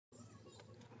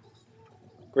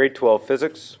Grade 12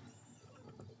 Physics,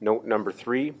 Note number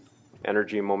 3,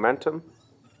 Energy and Momentum,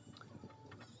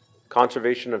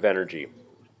 Conservation of Energy.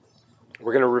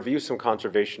 We're going to review some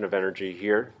conservation of energy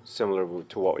here, similar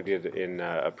to what we did in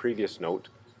a previous note,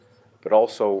 but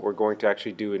also we're going to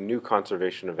actually do a new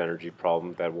conservation of energy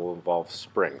problem that will involve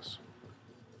springs.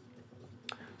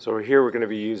 So here we're going to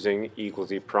be using E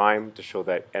equals E prime to show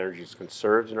that energy is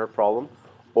conserved in our problem,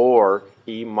 or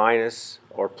E minus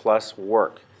or plus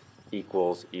work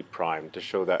equals E prime to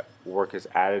show that work is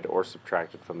added or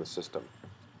subtracted from the system.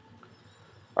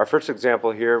 Our first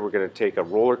example here, we're going to take a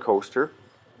roller coaster.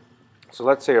 So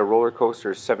let's say a roller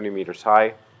coaster is 70 meters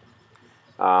high.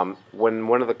 When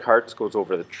one of the carts goes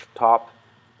over the top,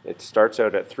 it starts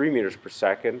out at 3 meters per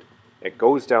second. It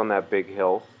goes down that big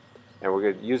hill,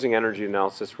 and using energy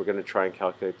analysis, we're going to try and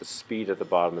calculate the speed at the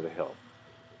bottom of the hill.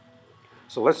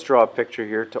 So let's draw a picture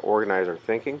here to organize our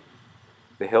thinking.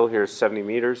 The hill here is 70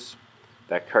 meters.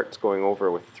 That cart's going over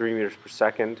with 3 meters per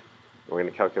second. We're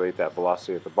going to calculate that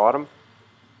velocity at the bottom.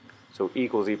 So E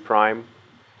equals E prime.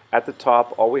 At the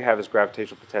top, all we have is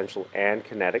gravitational potential and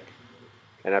kinetic.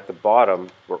 And at the bottom,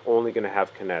 we're only going to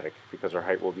have kinetic because our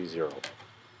height will be 0.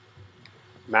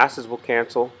 Masses will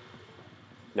cancel.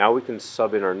 Now we can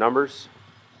sub in our numbers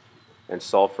and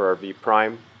solve for our V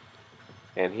prime.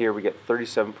 And here we get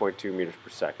 37.2 meters per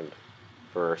second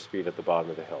for our speed at the bottom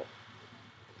of the hill.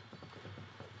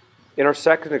 In our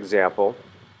second example,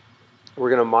 we're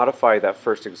going to modify that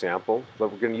first example,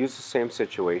 but we're going to use the same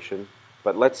situation.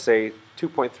 But let's say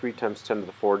 2.3 times 10 to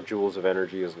the 4 joules of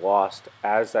energy is lost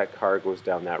as that car goes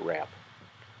down that ramp.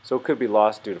 So it could be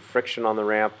lost due to friction on the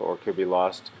ramp, or it could be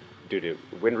lost due to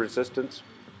wind resistance.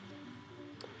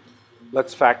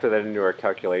 Let's factor that into our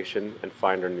calculation and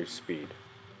find our new speed.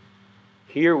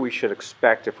 Here we should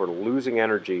expect, if we're losing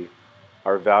energy,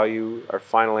 our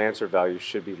final answer value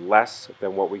should be less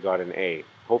than what we got in A.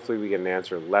 Hopefully we get an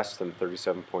answer less than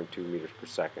 37.2 meters per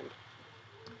second.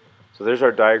 So there's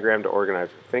our diagram to organize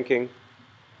our thinking.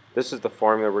 This is the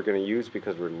formula we're going to use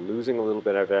because we're losing a little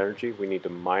bit of energy. We need to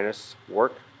minus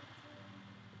work.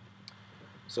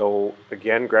 So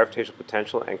again, gravitational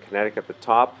potential and kinetic at the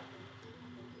top,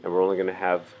 and we're only going to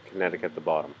have kinetic at the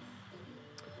bottom.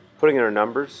 Putting in our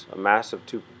numbers, a mass of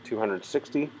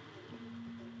 260.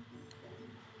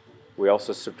 We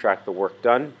also subtract the work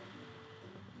done.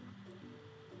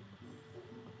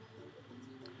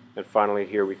 And finally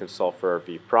here we can solve for our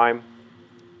V prime.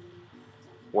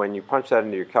 When you punch that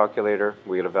into your calculator,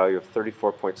 we get a value of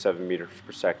 34.7 meters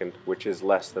per second, which is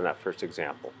less than that first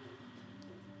example.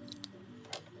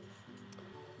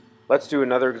 Let's do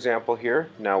another example here,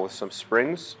 now with some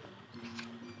springs.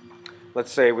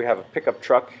 Let's say we have a pickup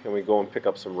truck and we go and pick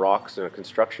up some rocks in a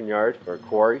construction yard or a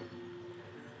quarry.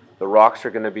 The rocks are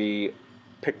going to be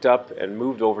picked up and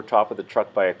moved over top of the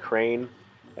truck by a crane,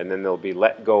 and then they'll be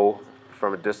let go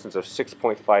from a distance of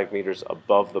 6.5 meters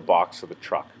above the box of the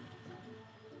truck.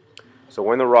 So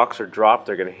when the rocks are dropped,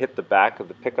 they're going to hit the back of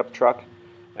the pickup truck,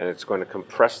 and it's going to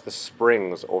compress the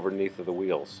springs underneath of the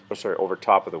wheels, over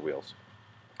top of the wheels.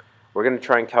 We're going to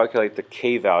try and calculate the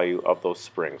K value of those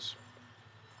springs.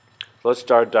 So let's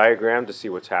draw a diagram to see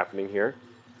what's happening here.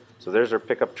 So there's our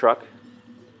pickup truck.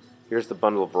 Here's the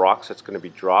bundle of rocks that's going to be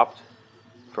dropped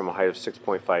from a height of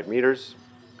 6.5 meters.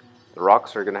 The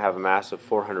rocks are going to have a mass of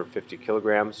 450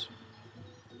 kilograms.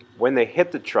 When they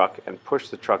hit the truck and push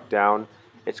the truck down,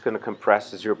 it's going to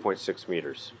compress to 0.6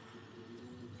 meters.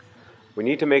 We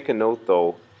need to make a note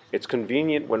though, it's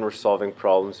convenient when we're solving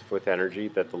problems with energy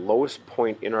that the lowest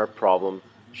point in our problem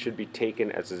should be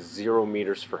taken as a 0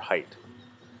 meters for height.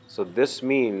 So this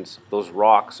means those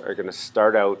rocks are going to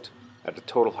start out at a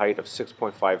total height of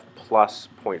 6.5 plus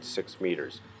 0.6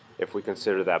 meters, if we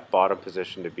consider that bottom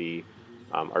position to be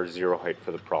our 0 height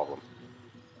for the problem.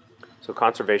 So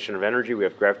conservation of energy, we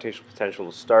have gravitational potential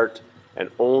to start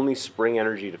and only spring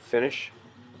energy to finish.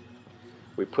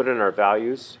 We put in our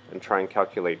values and try and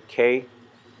calculate K.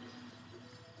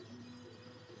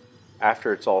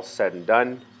 After it's all said and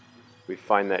done, we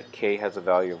find that K has a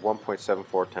value of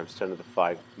 1.74 times 10 to the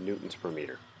 5 newtons per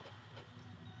meter.